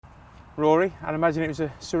Rory, I'd imagine it was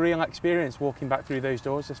a surreal experience walking back through those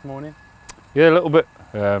doors this morning. Yeah, a little bit.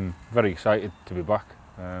 Very excited to be back.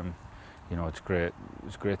 You know, it's great.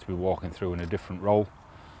 It's great to be walking through in a different role.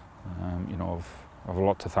 You know, I've a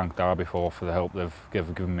lot to thank Derby for the help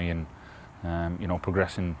they've given me in, you know,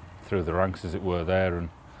 progressing through the ranks as it were there.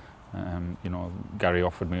 And you know, Gary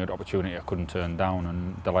offered me an opportunity I couldn't turn down,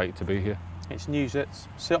 and delighted to be here. It's news that's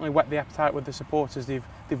certainly whet the appetite with the supporters. They've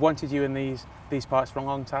wanted you in these parts for a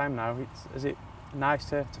long time now. Is it nice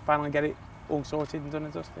to finally get it all sorted and done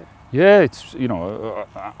and dusted? Yeah, it's, you know,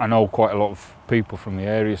 I know quite a lot of people from the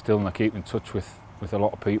area still, and I keep in touch with a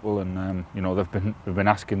lot of people, and you know, they've been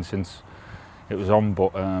asking since it was on,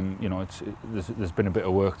 but you know, there's been a bit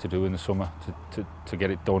of work to do in the summer to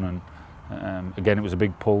get it done, and again, it was a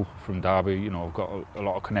big pull from Derby. You know, I've got a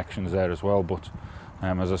lot of connections there as well, but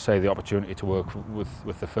as I say, the opportunity to work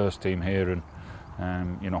with the first team here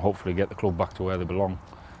and you know, hopefully get the club back to where they belong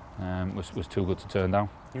was too good to turn down.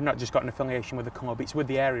 You've not just got an affiliation with the club, it's with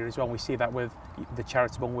the area as well. We see that with the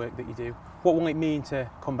charitable work that you do. What will it mean to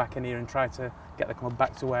come back in here and try to get the club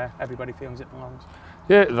back to where everybody feels it belongs?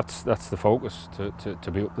 Yeah, that's the focus,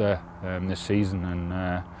 to be up there this season,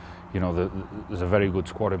 and you know, there's a very good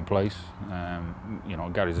squad in place. You know,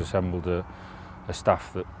 Gary's assembled a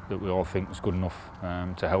staff that we all think is good enough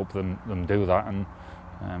to help them do that, and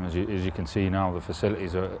as you can see now, the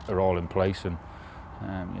facilities are all in place, and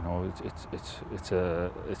you know,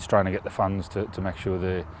 it's trying to get the fans to make sure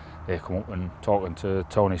they come up. And talking to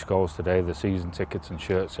Tony Scholes today, the season tickets and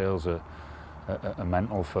shirt sales are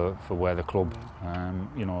mental for where the club,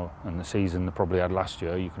 you know, and the season they probably had last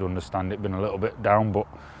year. You could understand it being a little bit down, but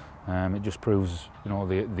it just proves, you know,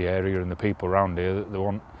 the area and the people around here that they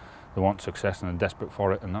want success and are desperate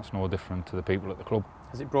for it, and that's no different to the people at the club.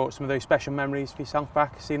 Has it brought some of those special memories for yourself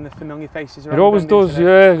back, seeing the familiar faces around? It always does,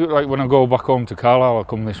 yeah. Like when I go back home to Carlisle, I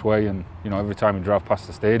come this way, and you know, every time you drive past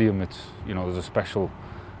the stadium, it's, you know, there's a special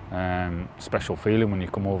feeling when you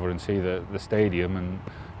come over and see the stadium, and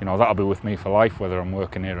you know, that'll be with me for life, whether I'm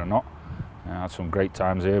working here or not. I had some great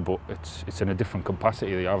times here, but it's in a different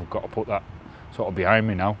capacity. I've got to put that sort of behind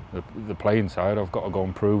me now. The playing side, I've got to go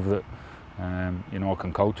and prove that you know, I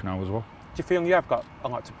can coach now as well. Do you feel you have got a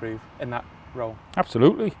lot to prove in that role?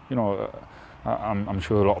 Absolutely. You know, I'm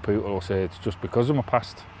sure a lot of people will say it's just because of my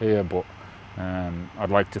past here, but I'd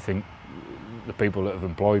like to think the people that have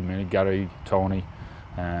employed me, Gary, Tony,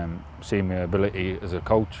 see my ability as a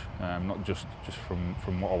coach, not just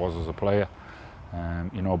from what I was as a player.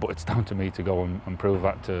 You know, but it's down to me to go and prove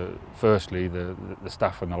that to, firstly, the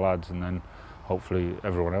staff and the lads, and then hopefully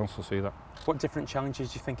everyone else will see that. What different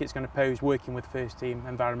challenges do you think it's going to pose working with first team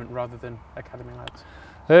environment rather than academy lads?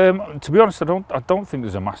 To be honest, I don't think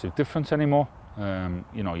there's a massive difference anymore.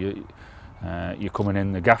 You know, you're coming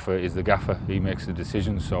in, the gaffer is the gaffer, he makes the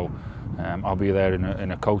decisions, so I'll be there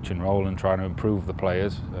in a coaching role and trying to improve the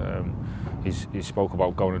players. He spoke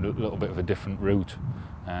about going a little bit of a different route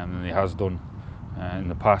than he has done in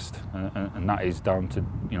the past, and that is down to,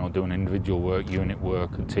 you know, doing individual work, unit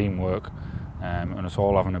work and teamwork, and it's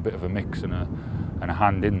all having a bit of a mix and a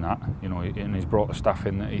hand in that, you know, and he's brought a staff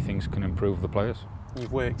in that he thinks can improve the players.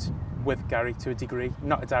 You've worked with Gary to a degree,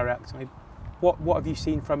 not a direct. What have you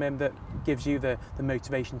seen from him that gives you the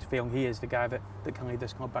motivation to feel he is the guy that can lead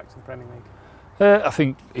this club back to the Premier League? I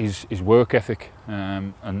think his work ethic,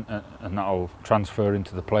 and that'll transfer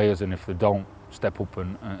into the players, and if they don't step up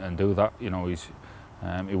and do that, you know,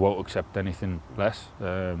 he won't accept anything less.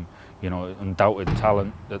 You know, undoubted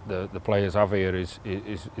talent that the players have here is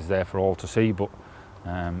there for all to see, but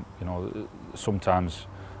you know, sometimes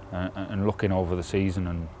and looking over the season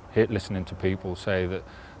and listening to people say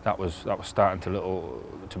that was starting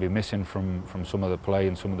to be missing from some of the play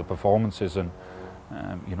and some of the performances, and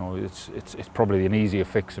you know, it's probably an easier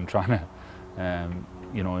fix than trying to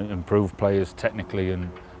you know, improve players technically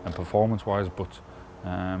and performance-wise, but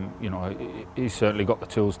you know, he's certainly got the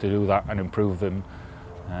tools to do that and improve them,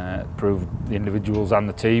 improve the individuals and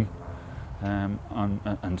the team,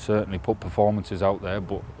 and certainly put performances out there.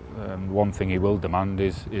 But one thing he will demand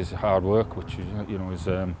is hard work, which is, you know, is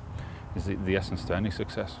the essence to any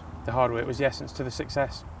success. The hard work was the essence to the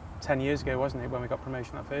success 10 years ago, wasn't it, when we got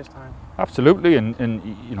promotion that first time? Absolutely, and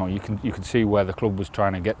you know, you can see where the club was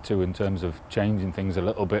trying to get to in terms of changing things a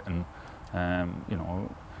little bit, and you know,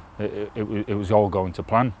 it was all going to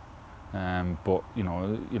plan, but you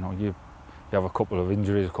know you have a couple of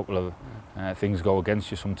injuries, a couple of things go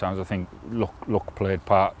against you sometimes. I think luck played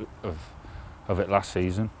part of it last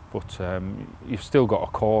season, but you've still got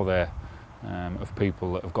a core there of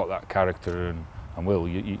people that have got that character and will.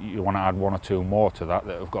 You want to add one or two more to that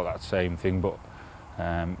have got that same thing, but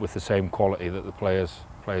with the same quality that the players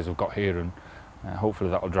players have got here, and hopefully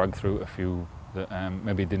that'll drag through a few that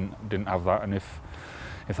maybe didn't have that. And if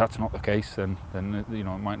that's not the case, then you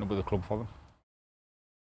know, it might not be the club for them.